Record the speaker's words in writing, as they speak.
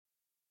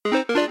You're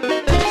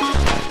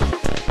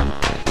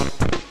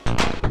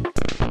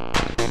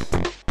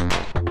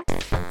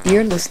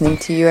listening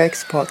to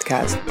UX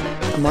Podcast,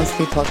 a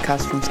monthly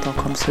podcast from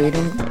Stockholm,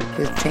 Sweden,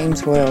 with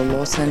James Royal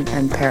Lawson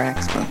and Per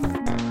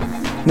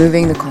Axman,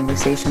 moving the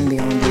conversation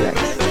beyond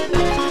UX.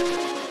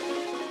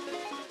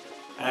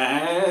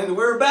 And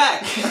we're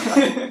back.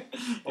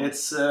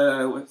 It's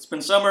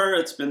been summer.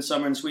 It's been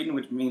summer in Sweden,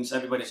 which means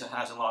everybody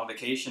has a long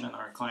vacation, and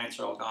our clients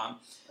are all gone.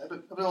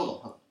 But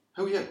hold on.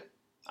 Who are you?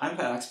 I'm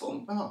Per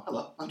Axman. Oh,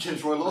 hello. I'm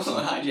James Royal Lawson.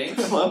 Hi, James.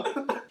 Hello.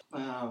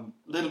 A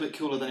little bit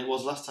cooler than it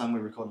was last time we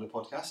recorded a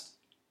podcast.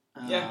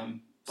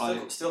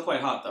 Still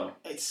quite hot though.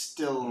 It's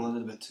still a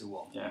little bit too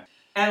warm. Yeah.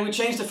 And we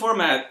changed the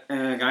format,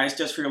 guys,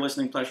 just for your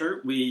listening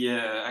pleasure. We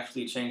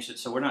actually changed it,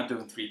 so we're not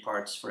doing 3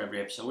 parts for every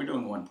episode. We're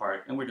doing 1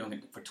 part, and we're doing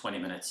it for 20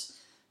 minutes.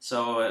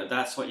 So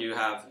that's what you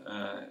have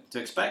to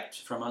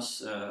expect from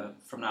us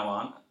from now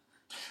on.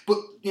 But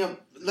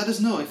let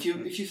us know if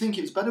you think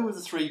it's better with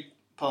the 3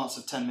 parts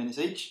of 10 minutes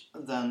each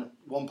than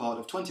 1 part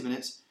of 20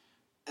 minutes.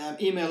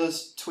 Email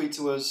us, tweet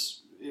to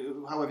us,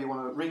 however you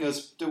want to, ring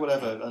us, do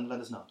whatever, and let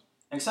us know.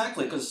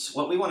 Exactly, because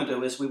what we want to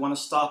do is we want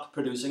to stop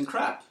producing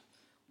crap,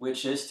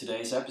 which is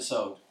today's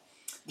episode.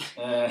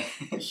 Yeah,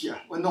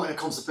 we're not in a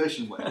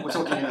constipation way. We're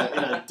talking in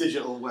a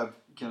digital web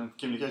kind of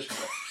communication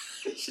way.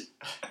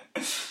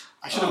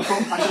 I should have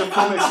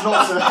promised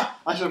not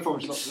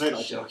to make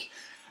that joke.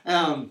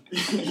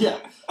 Yeah.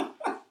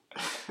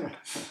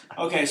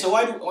 Okay, so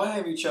why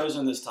have you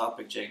chosen this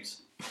topic,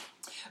 James?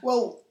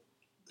 Well,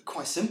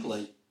 quite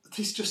simply,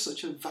 there's just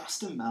such a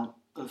vast amount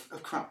of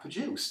crap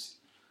produced.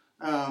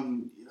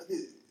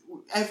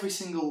 Every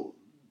single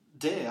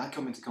day I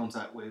come into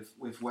contact with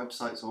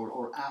websites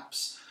or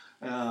apps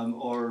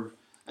or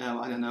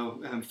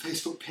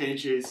Facebook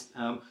pages,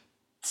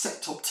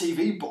 set-top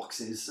TV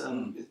boxes,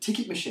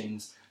 ticket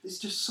machines. There's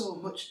just so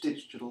much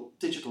digital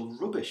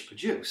rubbish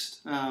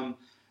produced, and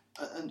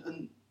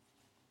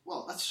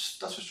well, that's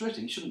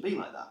frustrating. It shouldn't be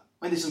like that.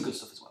 I mean, there's some good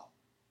stuff as well.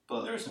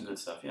 But there is some good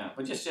stuff, yeah.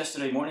 But just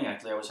yesterday morning,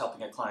 actually, I was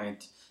helping a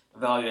client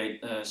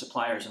evaluate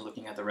suppliers and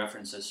looking at the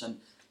references, and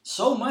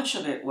so much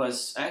of it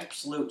was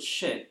absolute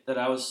shit that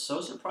I was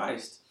so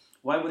surprised.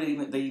 Why would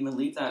they even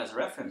leave that as a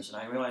reference? And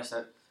I realized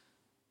that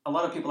a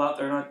lot of people out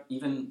there are not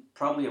even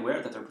probably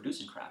aware that they're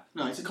producing crap.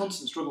 No, it's a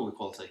constant struggle with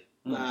quality,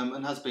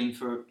 and has been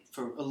for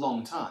a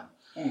long time.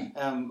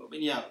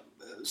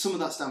 Some of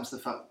that stems to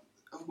the fact,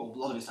 well, a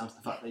lot of it stems to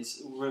the fact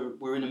that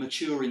we're in a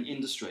maturing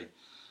industry,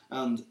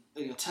 and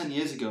 10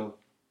 years ago,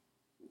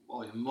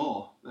 or even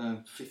more,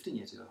 15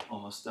 years ago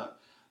almost, that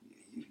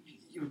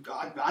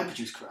I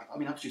produced crap. I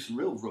mean, I produced some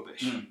real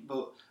rubbish.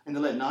 But in the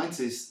late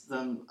 90s,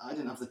 then I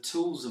didn't have the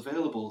tools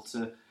available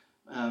to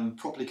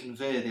properly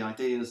convey the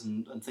ideas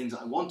and things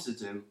that I wanted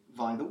to do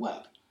via the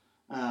web.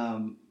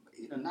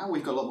 Now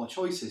we've got a lot more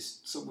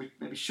choices, so we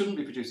maybe shouldn't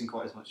be producing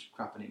quite as much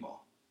crap anymore.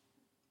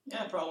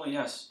 Yeah, probably,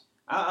 yes.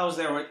 I was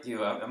there with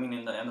you. I mean,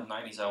 in the end of the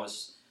 90s, I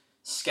was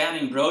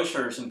scanning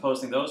brochures and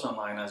posting those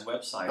online as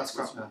websites. That's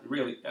crap.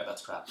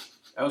 That's crap.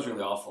 That was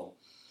really awful.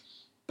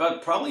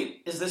 But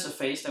probably, is this a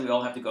phase that we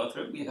all have to go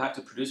through? We have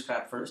to produce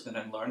crap first and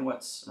then learn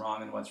what's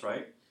wrong and what's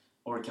right?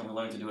 Or can we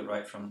learn to do it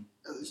right from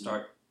the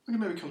start? We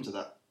can maybe come to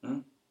that.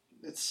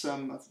 It's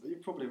you're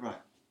probably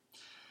right.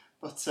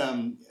 But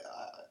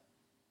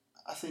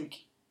I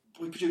think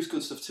we produce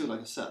good stuff too,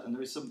 like I said, and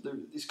there's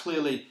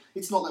clearly,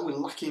 it's not that we're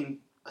lacking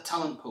a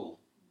talent pool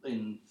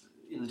in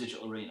the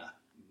digital arena.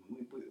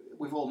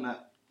 We've all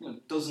met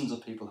dozens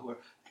of people who are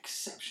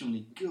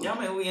exceptionally good. Yeah, I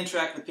mean, we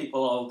interact with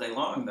people all day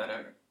long that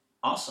are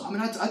awesome. I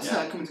mean, I'd say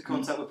I come into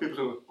contact with people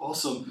who are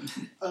awesome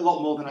a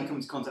lot more than I come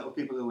into contact with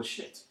people who are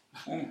shit.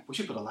 We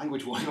should put a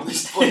language warning on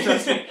this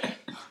podcast.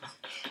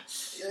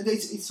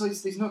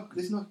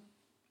 There's no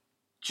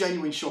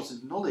genuine shortage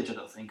of knowledge, I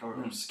don't think,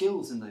 or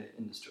skills in the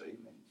industry.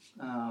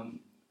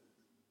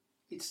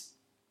 It's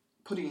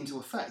putting into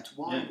effect.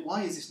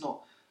 Why is this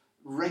not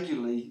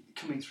regularly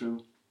coming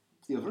through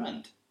the other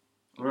end?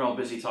 We're all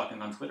busy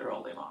talking on Twitter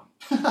all day long.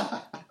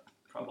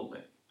 Probably.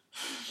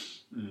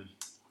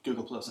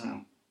 Google Plus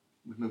now.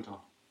 We've moved on.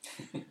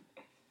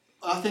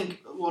 I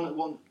think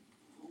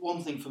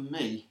one thing for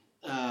me,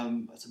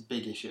 it's a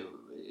big issue,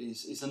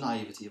 is the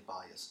naivety of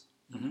buyers,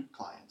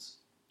 clients,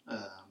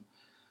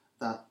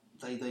 that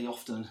they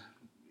often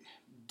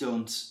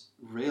don't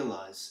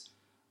realise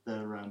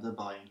they're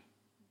buying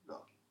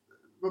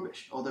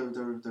rubbish, or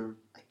they're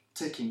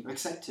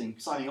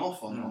signing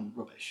off on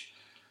rubbish.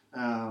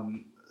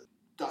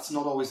 That's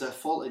not always their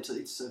fault.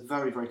 It's a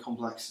very, very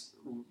complex,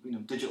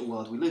 digital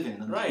world we live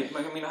in. And right.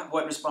 I mean,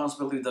 what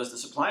responsibility does the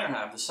supplier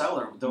have, the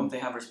seller? Don't they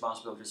have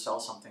responsibility to sell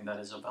something that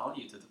is of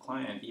value to the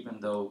client, even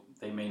though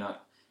they may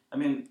not? I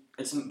mean,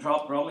 it's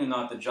probably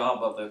not the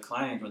job of the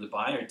client or the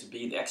buyer to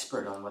be the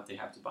expert on what they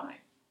have to buy.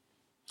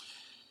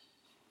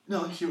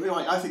 No, you're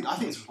right. I think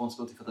it's a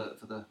responsibility for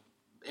the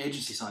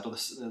agency side, or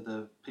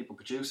the people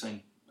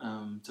producing,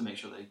 to make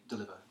sure they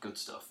deliver good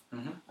stuff.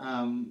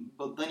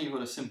 But then you've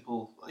got a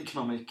simple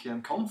economic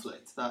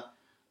conflict that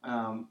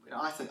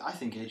I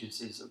think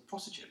agencies are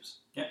prostitutes.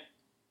 Yeah.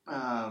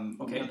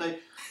 Okay.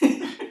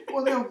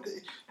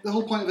 the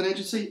whole point of an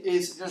agency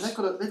is they've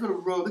got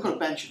a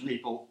bench of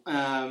people,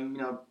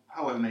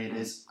 however many it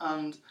is,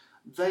 and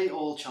they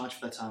all charge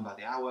for their time by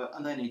the hour,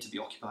 and they need to be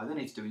occupied. They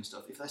need to be doing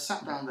stuff. If they're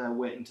sat down there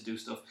waiting to do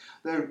stuff,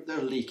 they're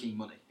leaking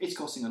money. It's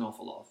costing an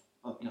awful lot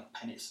of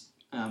pennies.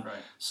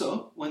 Right.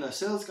 So when their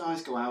sales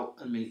guys go out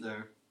and meet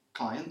their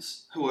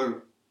clients, who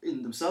are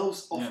in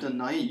themselves often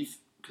naive,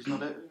 because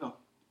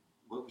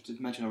what we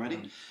did mention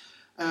already,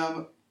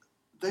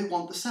 they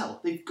want to sell.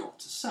 They've got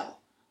to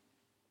sell,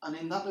 and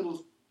in that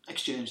little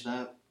exchange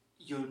there,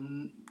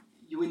 you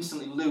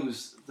instantly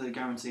lose the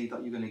guarantee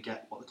that you're going to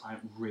get what the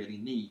client really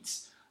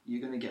needs.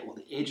 You're going to get what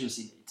the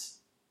agency needs: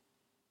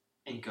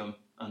 income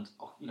and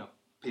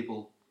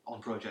people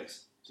on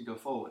projects to go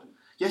forward.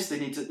 Yes, they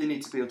need to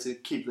be able to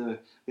keep the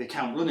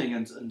account running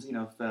and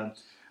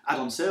add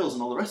on sales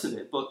and all the rest of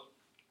it, but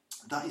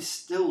that is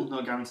still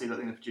no guarantee that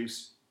they're going to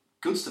produce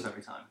good stuff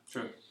every time.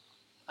 True.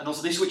 And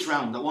also they switch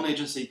around. That one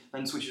agency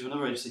then switches to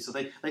another agency, so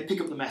they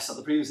pick up the mess that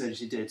the previous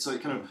agency did. So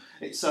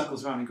it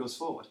circles around and goes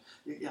forward.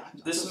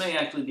 This may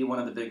actually be one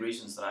of the big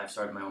reasons that I've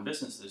started my own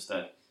business, is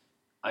that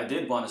I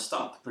did want to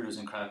stop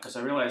producing crap, because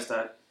I realized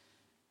that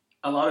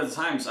a lot of the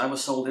times I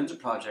was sold into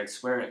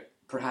projects where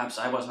perhaps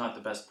I was not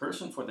the best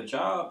person for the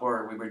job,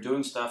 or we were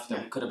doing stuff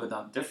that could have been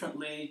done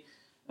differently.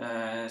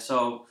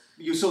 So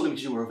you sold them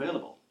because you were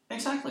available.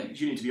 Exactly.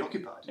 You need to be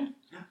occupied. Yeah.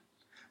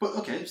 But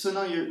okay, so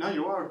now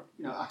you are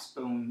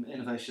Axbone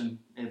Innovation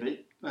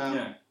AB.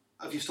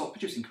 Have you stopped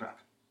producing crap?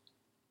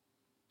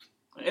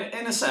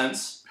 In a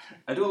sense,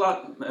 I do a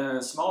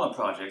lot smaller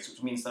projects,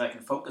 which means that I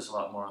can focus a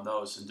lot more on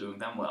those and doing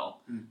them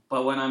well.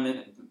 But when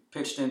I'm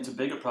pitched into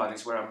bigger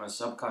projects where I'm a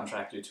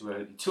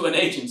subcontractor to an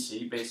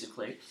agency,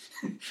 basically,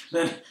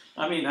 then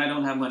I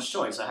don't have much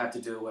choice. I have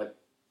to do what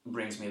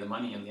brings me the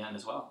money in the end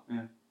as well.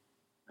 Yeah,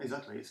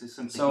 exactly. It's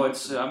simply so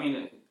it's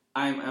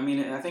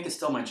I think it's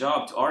still my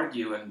job to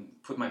argue and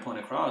put my point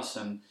across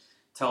and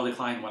tell the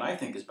client what I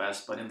think is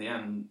best. But in the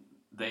end,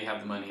 they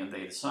have the money and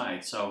they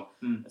decide. So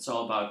it's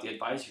all about the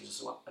advisors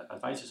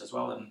as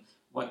well, and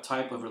what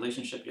type of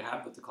relationship you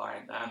have with the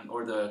client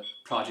or the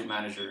project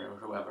manager or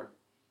whoever.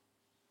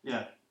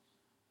 Yeah,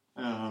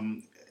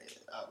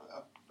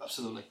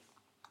 absolutely.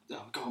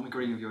 Oh God, I'm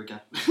agreeing with you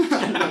again.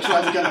 I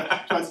tried to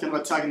kind of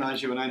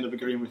antagonise you, and I end up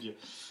agreeing with you.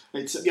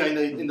 It's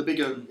in the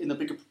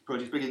bigger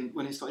projects,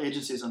 when it's got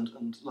agencies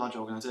and large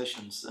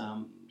organisations,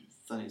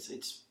 then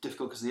it's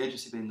difficult because the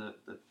agency being the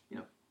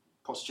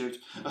prostitute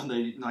and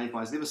the naive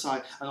buys the other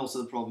side, and also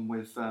the problem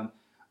with upper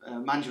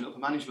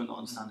management not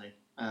understanding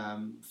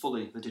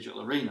fully the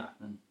digital arena,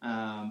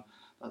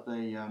 that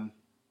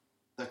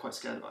they're quite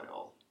scared about it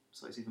all.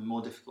 So it's even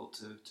more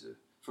difficult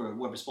for a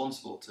web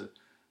responsible to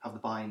have the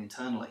buy-in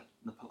internally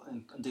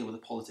and deal with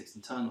the politics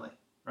internally,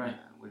 right?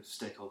 With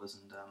stakeholders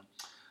and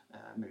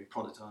maybe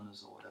product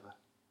owners or whatever.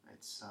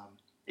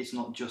 It's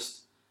not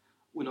just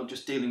we're not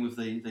just dealing with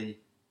the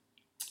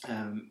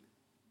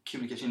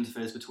communication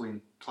interface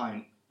between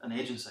client and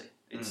agency.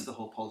 It's the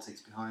whole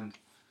politics behind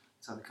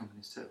other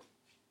companies too.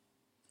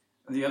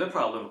 The other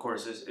problem, of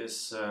course,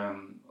 is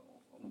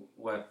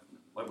what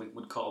we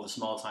would call the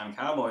small-time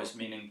cowboys,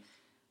 meaning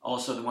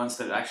also the ones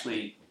that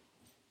actually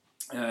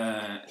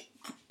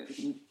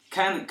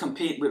can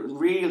compete with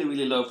really,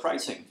 really low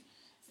pricing.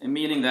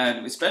 Meaning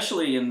that,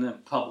 especially in the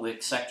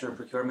public sector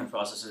procurement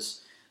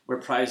processes, where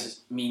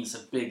price means a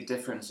big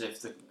difference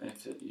if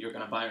you're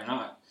going to buy or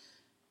not.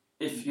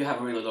 If you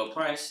have a really low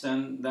price,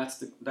 then that's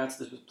the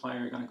supplier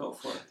you're going to go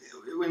for.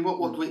 I mean,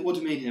 what do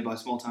you mean here by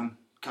small-time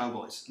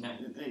cowboys? Yeah.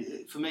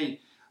 For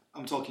me,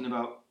 I'm talking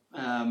about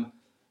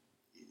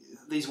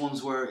these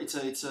ones where it's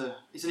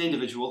an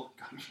individual,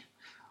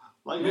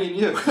 like me and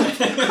you,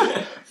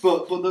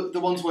 but the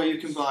ones where you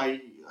can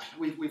buy.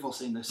 We've all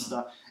seen this.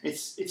 That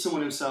it's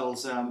someone who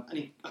sells a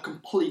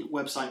complete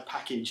website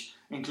package,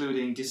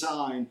 including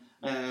design,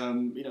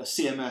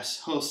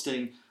 CMS,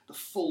 hosting, the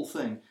full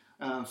thing,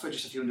 for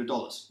just a few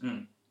 $100s.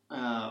 Maybe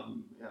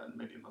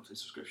a monthly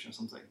subscription or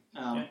something.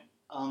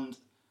 And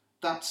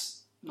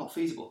that's not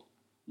feasible.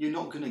 You're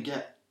going to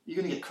get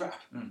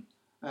crap.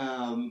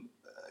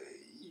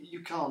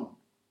 You can't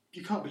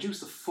produce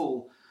the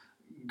full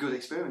good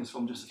experience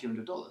from just a few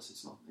 $100s.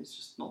 It's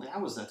just not the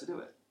hours there to do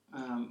it.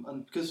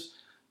 And because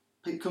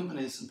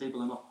companies and people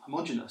are not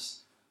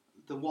homogenous,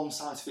 the one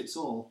size fits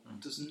all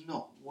does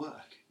not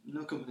work.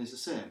 No company is the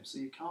same, so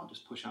you can't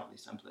just push out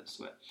these templates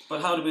to it.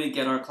 But how do we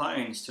get our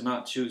clients to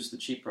not choose the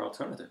cheaper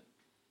alternative?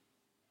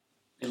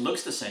 It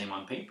looks the same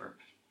on paper.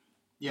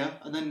 Yeah,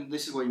 and then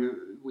this is where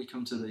we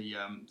come to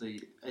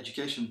the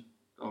education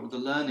or the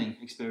learning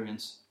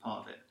experience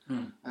part of it.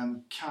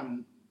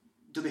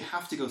 Do they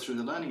have to go through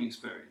the learning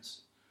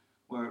experience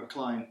where a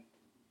client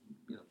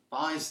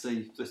buys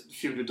the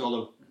few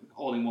 $100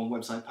 all-in-one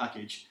website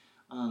package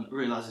and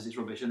realises it's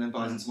rubbish, and then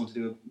buys someone to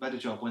do a better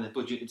job when they've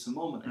budgeted some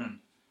more money?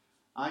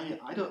 I'm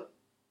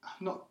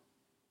not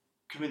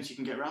convinced you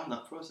can get around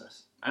that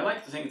process. I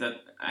like to think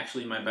that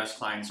actually my best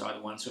clients are the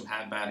ones who've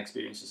had bad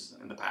experiences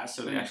in the past,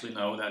 so they actually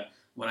know that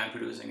what I'm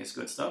producing is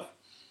good stuff,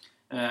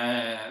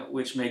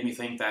 which made me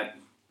think that,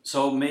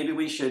 so maybe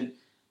we should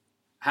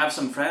have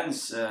some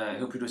friends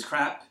who produce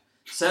crap,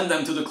 send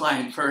them to the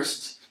client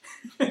first,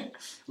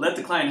 let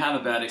the client have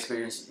a bad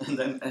experience, and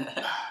then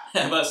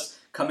have us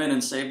come in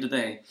and save the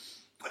day.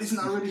 But isn't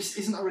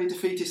that really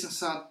defeatist and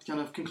sad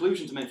kind of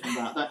conclusion to make from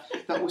that?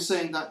 That we're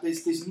saying that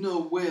there's no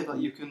way that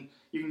you can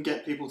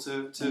get people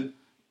to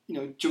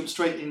jump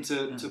straight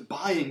into to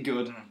buying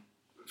good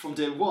from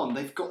day one.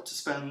 They've got to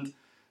spend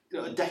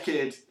a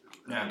decade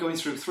going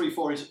through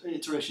 3-4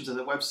 iterations of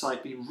their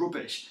website being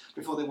rubbish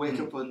before they wake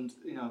up and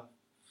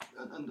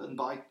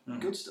buy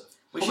good stuff.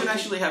 We should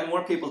actually have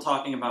more people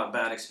talking about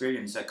bad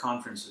experience at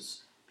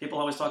conferences. People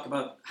always talk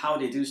about how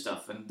they do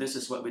stuff, and this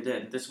is what we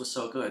did. This was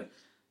so good.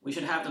 We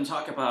should have them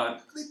talk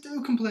about... They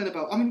do complain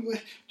about... I mean,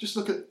 just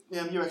look at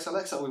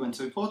UXLX that we went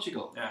to in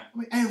Portugal. Yeah. I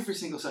mean, every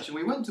single session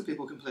we went to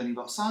people complaining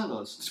about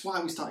silos. That's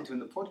why we started doing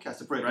the podcast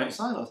to break down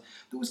silos.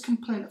 There was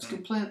complaint after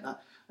complaint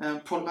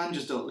that product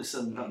managers don't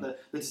listen, that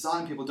the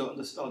design people don't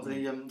understand, or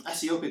the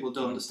SEO people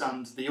don't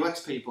understand, the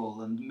UX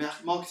people and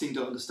marketing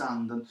don't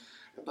understand, and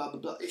blah, blah,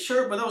 blah.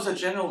 Sure, but those are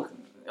general...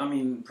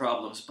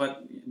 problems,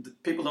 but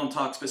people don't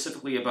talk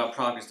specifically about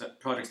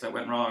projects that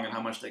went wrong and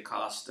how much they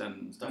cost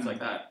and stuff like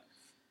that.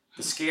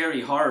 The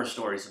scary horror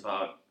stories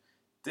about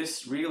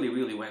this really,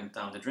 really went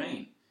down the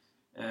drain.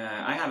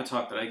 I have a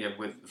talk that I give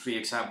with 3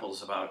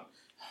 examples about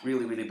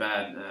really, really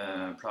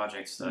bad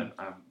projects that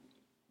I've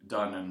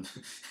done and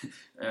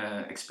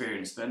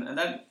experienced, and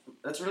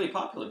that's really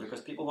popular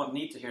because people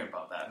need to hear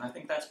about that. And I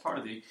think that's part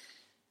of the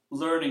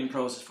learning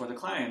process for the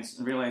clients,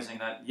 and realizing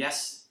that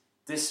yes,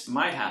 this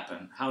might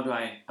happen. How do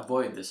I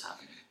avoid this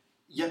happening?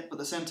 Yeah, but at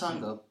the same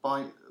time, though,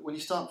 when you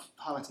start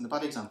highlighting the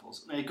bad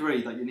examples, I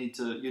agree that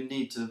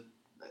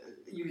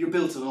you're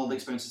built on all the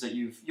experiences that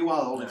you've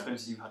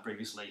had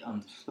previously,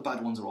 and the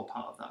bad ones are all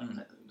part of that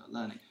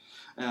learning.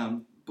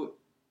 But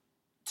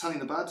telling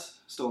the bad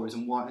stories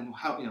and why and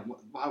how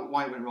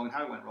why it went wrong and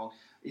how it went wrong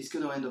is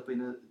going to end up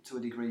to a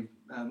degree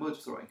mud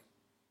throwing.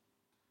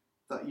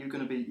 That you're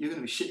going to be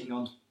shitting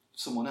on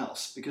someone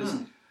else because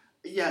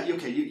you're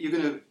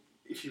going to.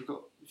 If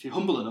you're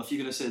humble enough, you're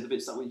going to say the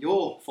bits that were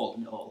your fault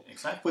in it all.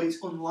 Exactly. But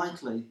it's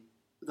unlikely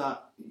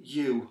that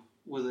you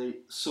were the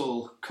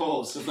sole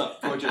cause of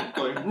that project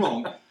going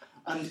wrong.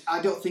 And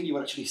I don't think you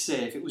would actually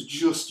say if it was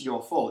just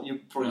your fault.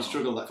 You'd probably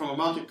struggle that. From a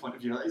marketing point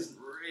of view, that isn't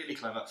really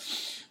clever.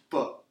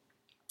 But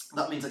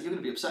that means that you're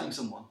going to be upsetting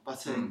someone by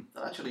saying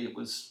that actually it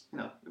was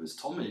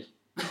Tommy.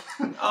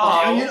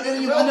 I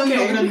know you're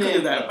not going to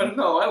do that, but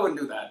no, I wouldn't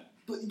do that.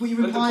 But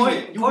you're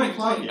implying it.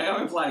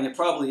 I'm implying it.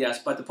 Probably yes,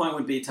 but the point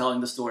would be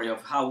telling the story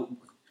of how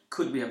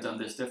could we have done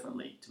this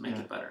differently to make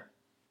it better.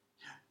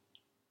 Yeah,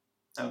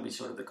 that would be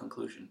sort of the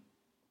conclusion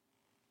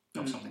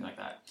of something like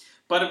that.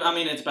 But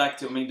it's back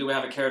to do we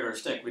have a carrot or a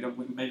stick?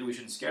 Maybe we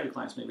shouldn't scare the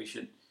clients. Maybe we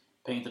should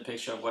paint a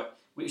picture of what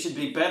we should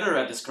be better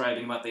at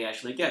describing what they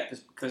actually get,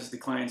 because the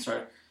clients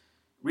are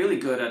really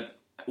good at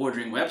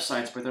ordering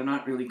websites, but they're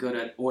not really good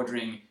at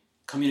ordering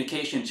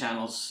communication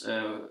channels.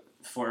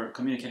 For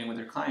communicating with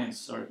their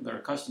clients or their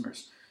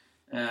customers.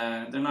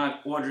 They're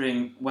not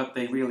ordering what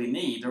they really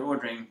need. They're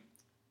ordering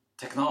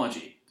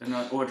technology. They're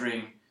not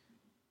ordering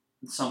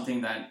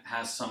something that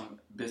has some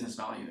business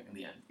value in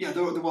the end. Yeah,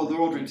 they're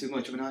ordering too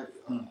much.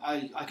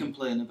 I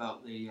complain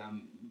about the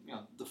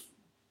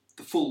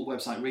full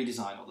website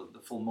redesign or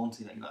the full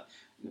Monty thing, that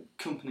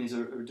companies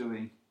are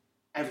doing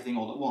everything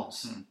all at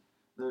once.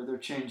 They're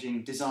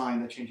changing design,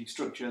 they're changing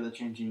structure, they're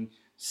changing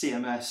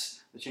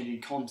CMS, they're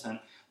changing content.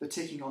 They're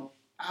taking on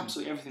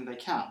absolutely everything they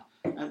can.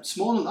 And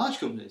small and large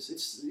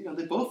companies,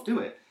 they both do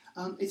it.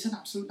 It's an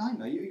absolute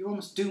nightmare. You're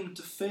almost doomed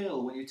to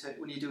fail when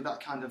you do that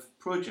kind of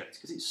project,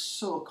 because it's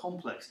so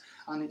complex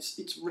and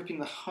it's ripping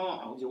the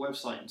heart out of your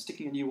website and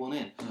sticking a new one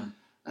in,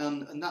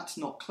 and that's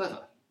not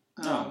clever.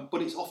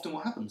 But it's often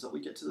what happens, that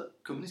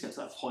companies get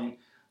to that point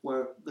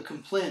where the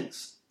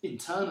complaints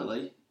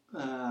internally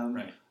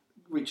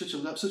reach such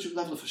a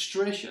level of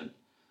frustration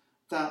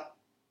that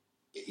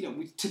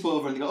we tip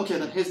over and go, okay,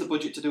 then here's the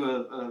budget to do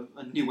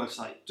a new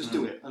website. Just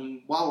do it.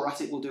 And while we're at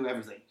it, we'll do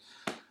everything.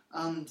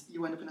 And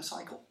you end up in a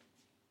cycle.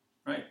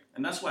 Right.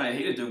 And that's why I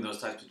hated doing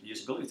those types of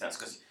usability tests,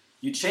 because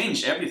you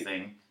change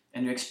everything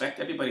and you expect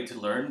everybody to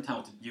learn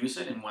how to use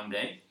it in one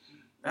day.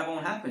 That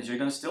won't happen.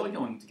 You're still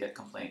going to get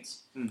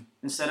complaints.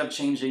 Instead of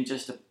changing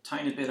just a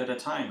tiny bit at a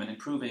time and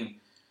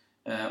improving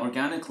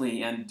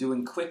organically and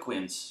doing quick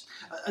wins.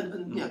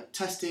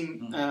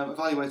 Testing,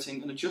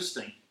 evaluating and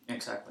adjusting.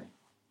 Exactly.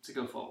 To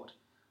go forward.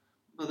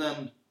 But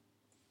then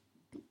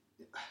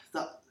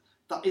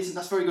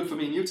that's very good for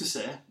me and you to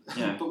say.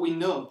 Yeah. But we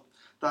know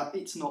that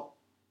it's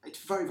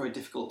very, very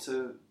difficult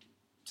to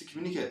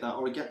communicate that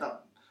or get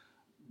that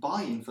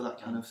buy-in for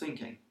that kind of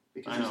thinking.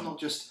 Because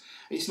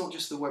it's not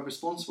just the web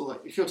responsible.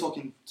 Like if you're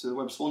talking to the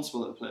web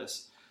responsible at a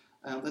place,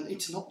 then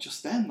it's not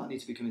just them that need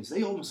to be convinced.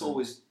 They almost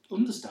always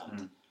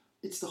understand.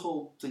 It's the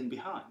whole thing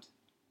behind.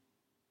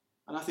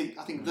 And I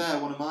think there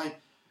one of my,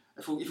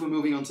 if we're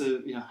moving on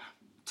to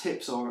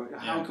tips or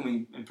how can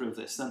we improve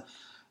this, then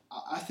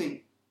I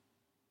think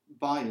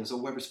buyers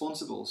or web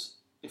responsibles,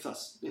 if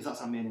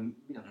that's our main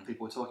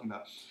people we're talking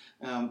about,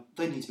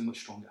 they need to be much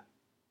stronger.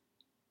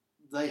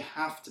 they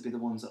have to be the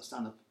ones that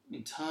stand up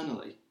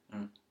internally,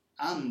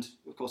 and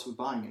of course we're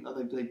buying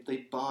it. They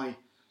buy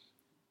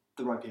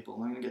the right people.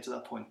 And I'm going to get to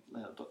that point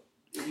later, but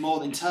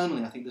more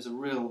internally, I think there's a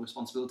real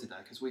responsibility there,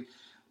 because we're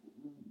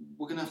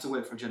going to have to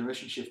wait for a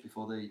generation shift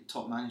before the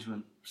top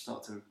management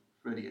start to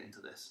really get into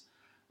this.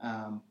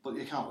 But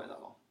they can't wait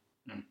that long,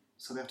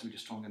 so they have to be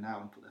just stronger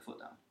now and put their foot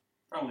down.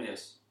 Probably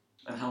is.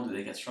 And how do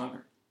they get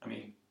stronger? I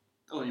mean,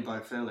 only by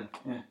failing.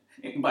 Yeah,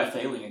 by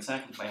failing,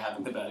 exactly, by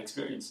having the bad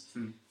experience.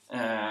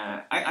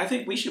 I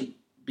think we should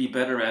be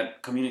better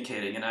at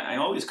communicating, and I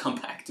always come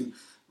back to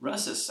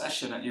Russ's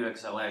session at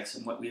UXLX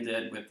and what we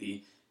did with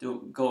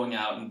going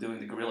out and doing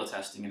the guerrilla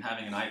testing and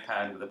having an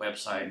iPad with a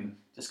website and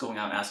just going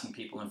out and asking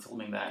people and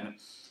filming that. And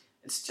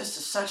it's just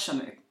such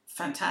a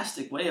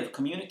fantastic way of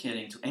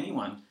communicating to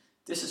anyone.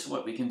 This is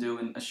what we can do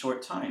in a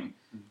short time,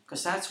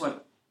 because that's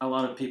what a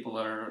lot of people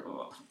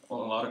a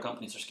lot of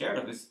companies are scared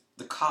of, is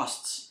the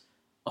costs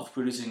of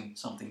producing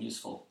something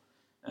useful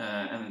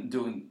and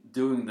doing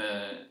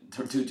the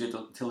due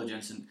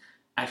diligence and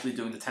actually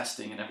doing the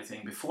testing and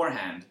everything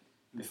beforehand,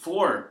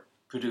 before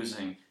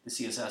producing the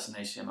CSS and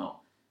HTML.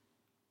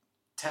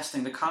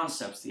 Testing the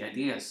concepts, the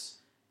ideas.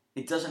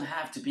 It doesn't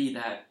have to be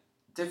that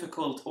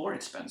difficult or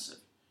expensive.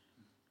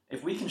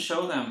 If we can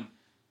show them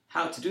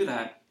how to do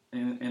that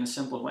in a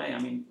simple way, I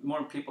mean,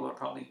 more people are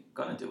probably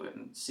going to do it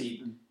and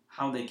see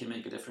how they can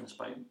make a difference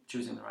by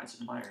choosing the right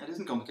supplier. It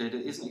isn't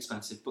complicated, it isn't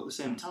expensive, but at the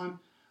same time,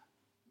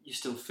 you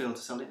still fail to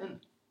sell it in.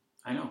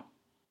 I know.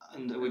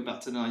 And we're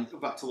back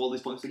to all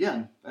these points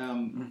again.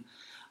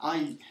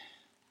 I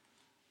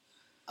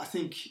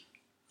think,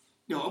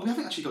 we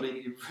haven't actually got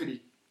any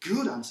really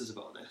good answers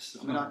about this.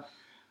 I mean,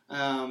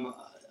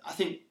 I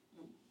think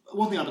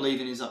one thing I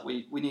believe in is that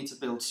we need to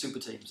build super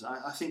teams.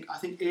 I think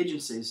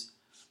agencies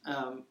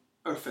are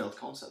a failed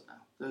concept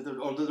now. They're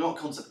not a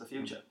concept of the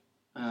future.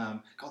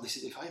 God,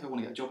 if I ever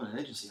want to get a job in an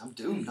agency, I'm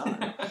doomed,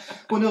 aren't I?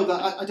 Well, no,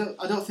 but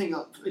I don't think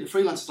that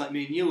freelancers like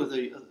me and you are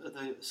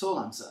the sole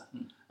answer.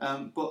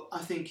 But I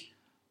think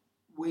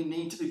we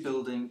need to be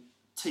building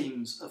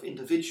teams of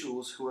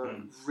individuals who are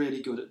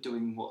really good at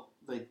doing what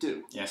they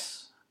do.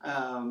 Yes.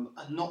 And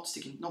not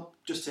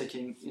just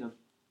taking,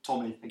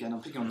 Tommy again.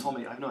 I'm picking on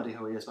Tommy. I have no idea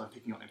who he is, but I'm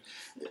picking on him.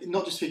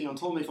 Not just picking on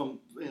Tommy from,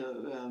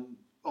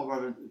 or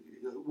rather,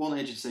 one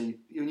agency.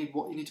 You need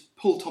to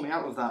pull Tommy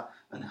out of that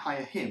and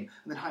hire him,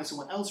 and then hire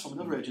someone else from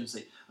another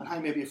agency, and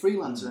hire maybe a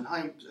freelancer,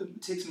 and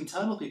take some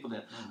internal people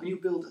in, and you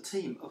build a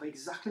team of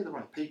exactly the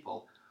right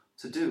people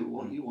to do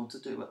what you want to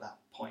do at that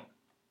point.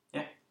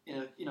 Yeah.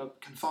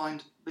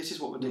 Confined. This is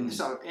what we're doing. This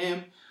is our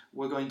aim.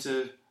 We're going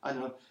to,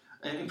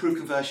 improve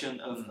conversion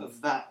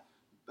of that,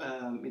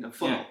 funnel.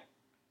 Yeah.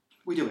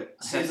 We do it.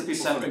 Set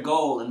the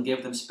goal and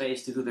give them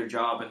space to do their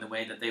job in the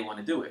way that they want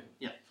to do it.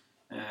 Yeah.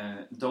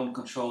 Don't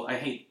control. I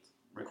hate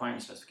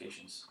requirement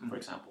specifications, for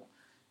example.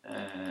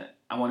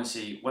 I want to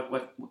see what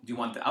do you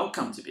want the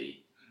outcome to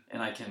be,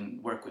 and I can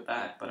work with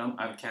that. But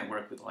I can't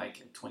work with like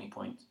a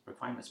 20-point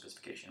requirement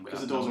specification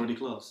because the door's already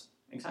closed.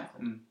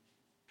 Exactly.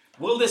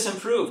 Will this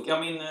improve? I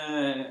mean,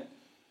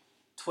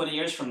 20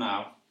 years from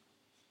now.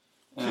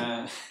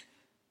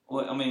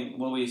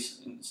 Will we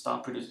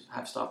stop producing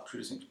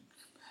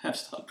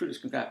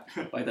crap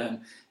by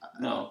then?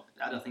 No.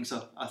 I don't think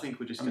so. I think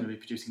we're just going to be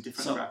producing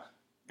different crap.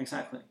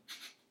 Exactly.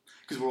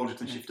 Because we're all just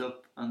going to shift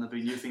up and there'll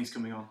be new things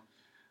coming on.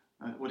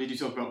 What did you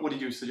talk about? What did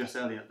you suggest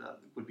earlier that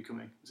would be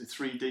coming? Was it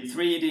 3D?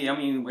 3D. I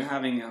mean, we're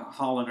having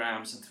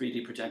holograms and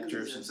 3D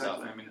projectors and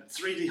stuff. I mean,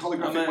 3D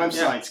holographic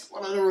websites. Yeah.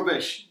 What a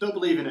rubbish. Don't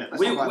believe in it.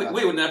 We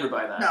would never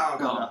buy that.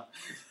 No.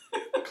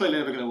 Clearly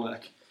never going to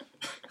work.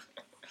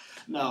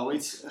 No,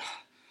 it's...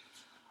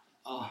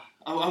 I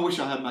wish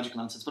I had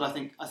magical answers, but I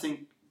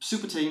think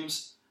super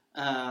teams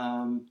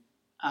and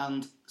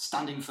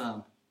standing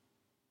firm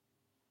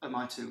are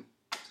my two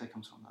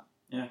take-homes from that.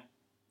 Yeah.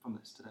 From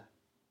this today.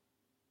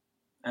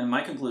 And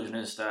my conclusion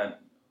is that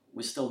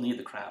we still need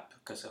the crap,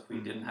 because if we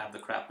didn't have the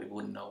crap, we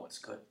wouldn't know what's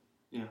good.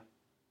 Yeah.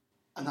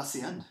 And that's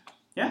the end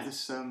of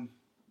this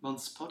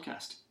month's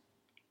podcast.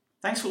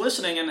 Thanks for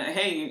listening, and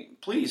hey,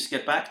 please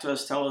get back to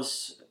us. Tell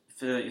us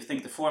if you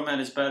think the format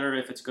is better,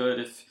 if it's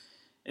good,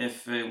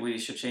 if we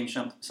should change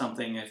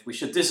something, if we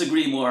should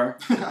disagree more.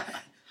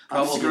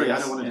 I disagree. I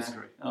don't want to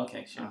disagree.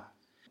 Okay, sure.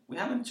 We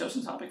haven't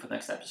chosen a topic for the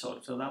next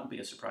episode, so that would be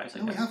a surprise.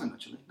 No, we haven't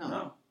actually.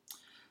 No.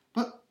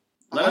 But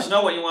let us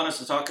know what you want us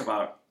to talk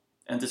about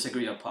and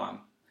disagree upon.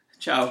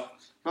 Ciao.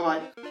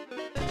 Bye-bye.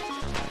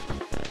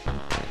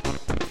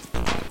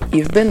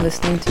 You've been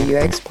listening to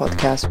UX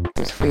Podcast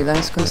with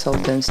freelance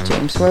consultants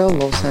James Royal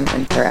Lawson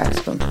and Per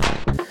Axbom.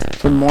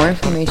 For more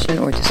information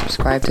or to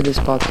subscribe to this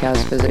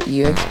podcast, visit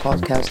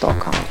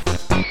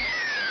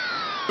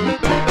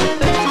uxpodcast.com.